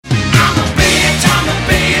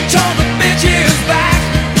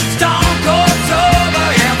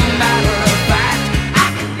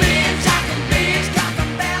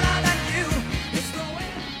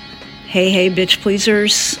Hey, bitch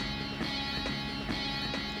pleasers.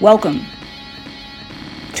 Welcome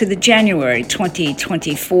to the January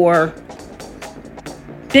 2024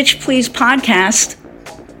 Bitch Please podcast.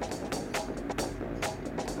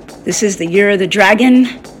 This is the year of the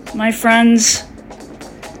dragon, my friends,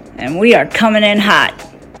 and we are coming in hot.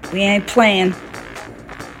 We ain't playing.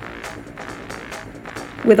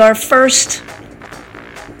 With our first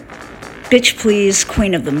Bitch Please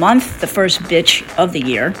Queen of the Month, the first bitch of the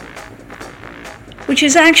year, which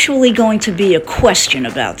is actually going to be a question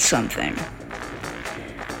about something.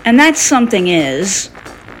 And that something is,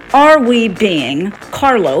 are we being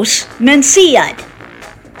Carlos Mencia-d?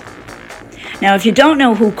 Now, if you don't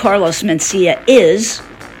know who Carlos Mencia is,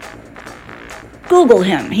 Google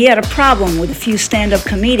him. He had a problem with a few stand-up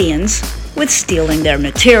comedians with stealing their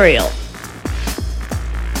material.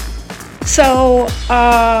 So,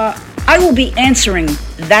 I will be answering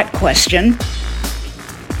that question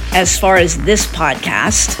as far as this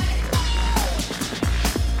podcast,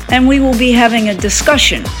 and we will be having a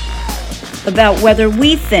discussion about whether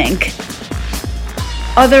we think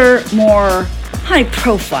other more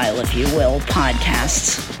high-profile, if you will,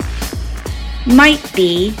 podcasts might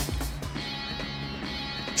be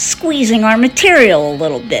squeezing our material a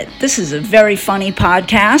little bit. This is a very funny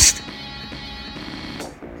podcast,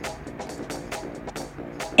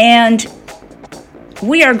 and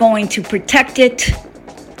we are going to protect it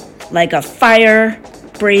like a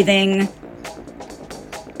fire-breathing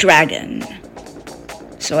dragon.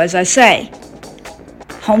 So as I say,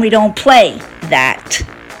 homie, don't play that.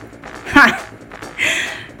 Ha!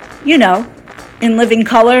 You know, In Living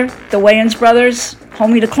Color, the Wayans brothers,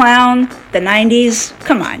 Homie the Clown, the 90s.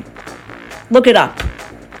 Come on, look it up.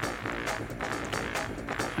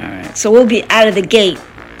 All right, so we'll be out of the gate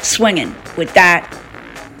swinging with that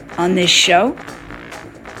on this show.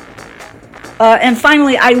 And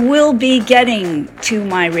finally, I will be getting to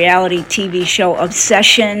my reality TV show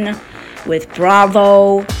obsession with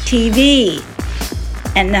Bravo TV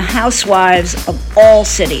and the housewives of all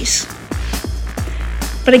cities.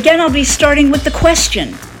 But again, I'll be starting with the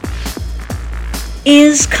question: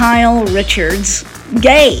 is Kyle Richards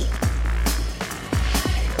gay?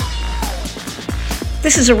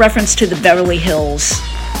 This is a reference to the Beverly Hills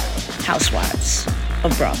housewives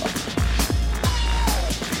of Bravo.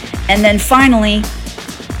 And then finally,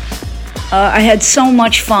 I had so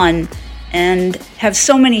much fun and have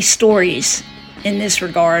so many stories in this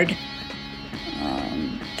regard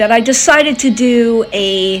that I decided to do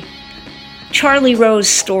a Charlie Rose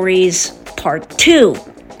Stories Part 2.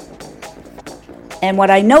 And what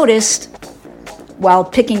I noticed while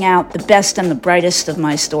picking out the best and the brightest of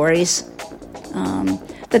my stories,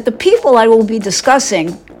 that the people I will be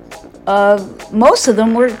discussing, most of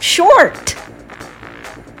them were short.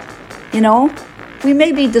 You know, we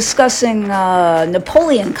may be discussing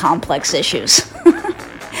Napoleon complex issues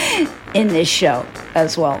in this show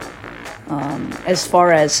as well. As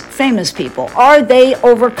far as famous people, are they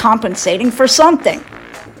overcompensating for something?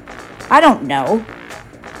 I don't know.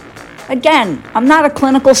 Again, I'm not a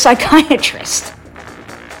clinical psychiatrist.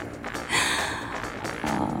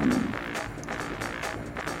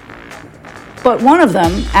 But one of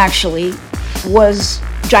them actually was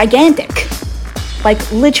gigantic.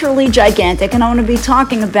 Like literally gigantic, and I want to be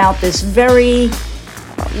talking about this very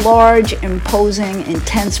large, imposing,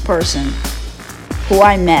 intense person who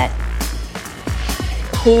I met,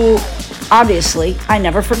 who obviously I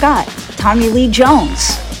never forgot. Tommy Lee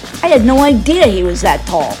Jones. I had no idea he was that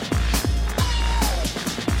tall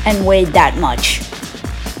and weighed that much.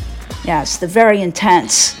 Yes, the very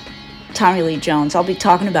intense Tommy Lee Jones. I'll be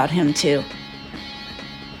talking about him too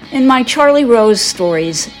in my Charlie Rose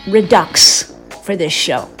Stories Redux for this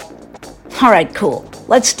show. All right, cool.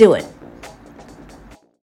 Let's do it.